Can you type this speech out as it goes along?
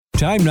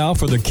Time now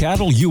for the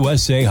Cattle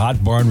USA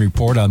Hot Barn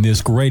Report on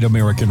this great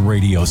American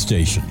radio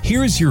station.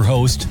 Here's your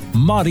host,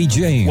 Monty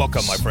James.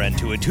 Welcome, my friend,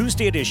 to a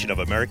Tuesday edition of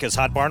America's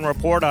Hot Barn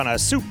Report on a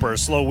super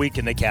slow week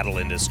in the cattle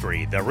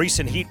industry. The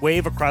recent heat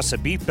wave across the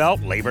beef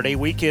belt, Labor Day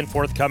weekend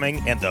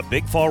forthcoming, and the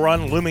big fall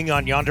run looming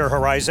on yonder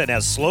horizon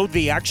has slowed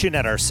the action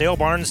at our sale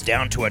barns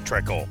down to a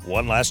trickle.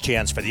 One last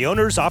chance for the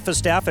owners, office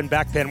staff, and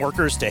backpen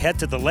workers to head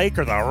to the lake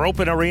or the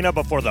open arena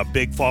before the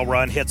big fall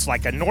run hits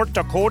like a North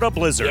Dakota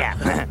blizzard.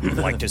 Yeah. I'd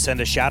like to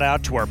send a shout out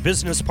to our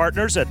business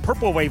partners at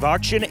Purple Wave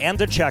Auction and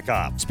the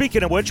Checkoff.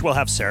 Speaking of which, we'll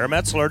have Sarah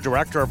Metzler,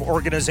 Director of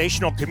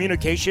Organizational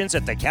Communications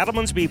at the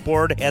Cattlemen's Beef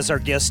Board, as our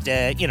guest,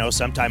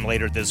 sometime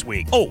later this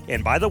week. Oh,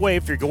 and by the way,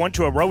 if you're going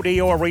to a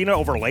rodeo arena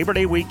over Labor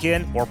Day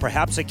weekend or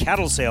perhaps a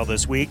cattle sale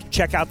this week,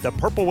 check out the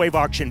Purple Wave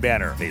Auction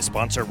banner. They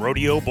sponsor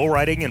rodeo, bull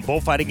riding, and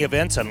bullfighting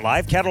events and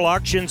live cattle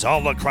auctions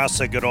all across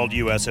the good old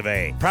US of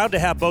A. Proud to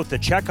have both the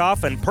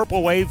Checkoff and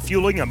Purple Wave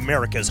fueling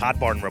America's Hot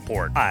Barn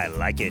Report. I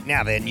like it.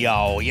 Now then,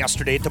 y'all,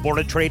 yesterday at the Board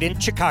of Trade in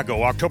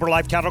Chicago, October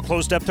live cattle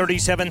closed up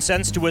 37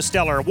 cents to a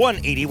stellar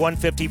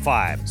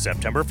 181.55.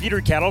 September feeder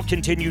cattle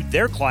continued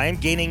their climb,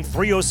 gaining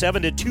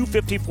 307 to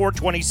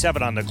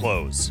 254.27 on the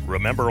close.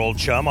 Remember, old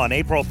chum, on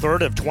April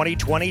 3rd of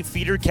 2020,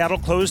 feeder cattle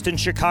closed in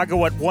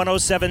Chicago at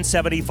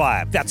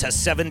 107.75. That's a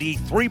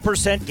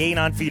 73% gain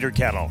on feeder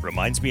cattle.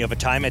 Reminds me of a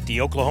time at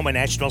the Oklahoma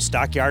National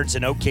Stockyards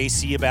in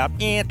OKC about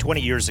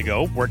 20 years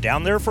ago. We're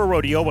down there for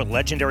rodeo with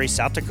legendary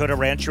South Dakota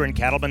rancher and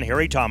cattleman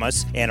Harry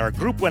Thomas, and our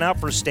group went out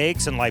for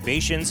steaks and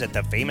libations at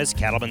the famous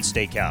Cattleman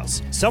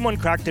Steakhouse. Someone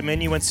cracked a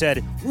menu and said,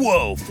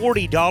 "Whoa,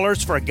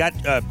 $40 for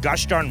a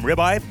gosh darn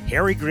ribeye?"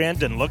 Harry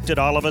grinned and looked at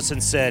all of us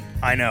and said,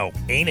 "I know,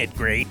 ain't it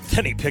great?"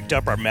 Then he picked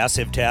up our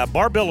massive tab.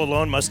 Bar bill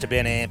alone must have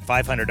been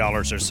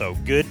 $500 or so.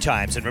 Good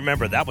times, and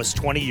remember, that was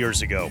 20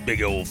 years ago.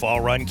 Big old fall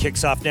run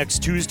kicks off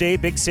next Tuesday.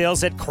 Big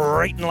sales at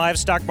Creighton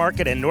Livestock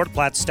Market and North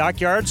Platte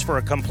Stockyards. For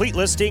a complete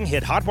listing,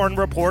 hit Hot Barn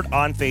Report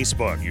on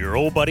Facebook. Your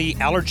old buddy,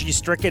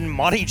 allergy-stricken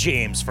Monty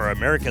James for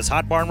America's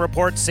Hot Barn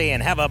Report, saying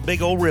have a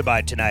big old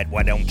ribeye tonight,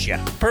 why don't you?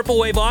 Purple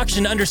Wave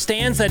Auction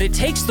understands that it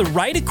takes the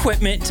right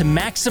equipment to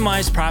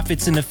maximize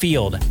profits in the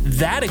field.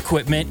 That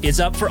equipment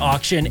is up for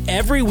auction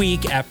every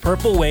week at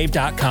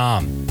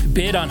purplewave.com.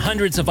 Bid on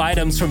hundreds of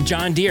items from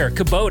John Deere,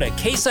 Kubota,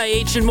 Case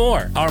IH, and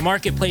more. Our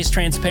marketplace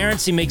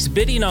transparency makes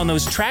bidding on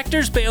those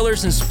tractors,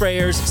 balers, and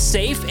sprayers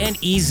safe and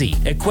easy.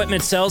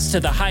 Equipment sells to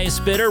the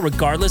highest bidder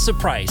regardless of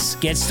price.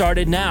 Get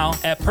started now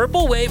at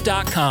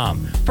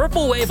purplewave.com.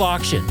 Purple Wave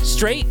Auction.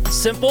 Straight,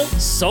 simple,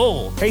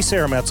 sold. Hey,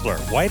 Sarah Metzler,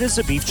 why does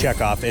the Beef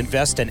Checkoff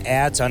invest in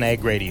ads on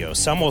ag radio?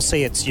 Some will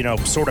say it's,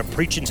 sort of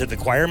preaching to the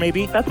choir,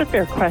 maybe? That's a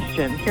fair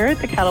question. Here at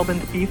the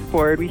Cattlemen's Beef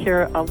Board, we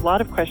hear a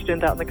lot of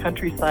questions out in the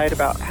countryside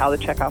about how the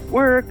checkoff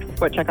works,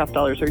 what checkoff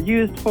dollars are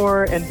used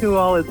for, and who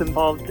all is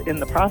involved in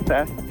the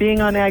process.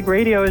 Being on ag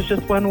radio is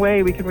just one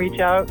way we can reach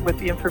out with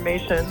the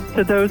information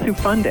to those who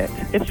fund it.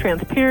 It's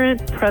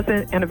transparent,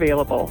 present, and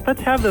available.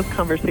 Let's have those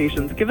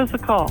conversations. Give us a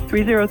call,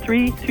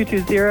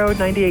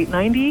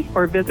 303-220-9890,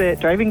 or visit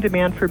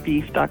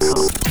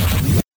drivingdemandforbeef.com.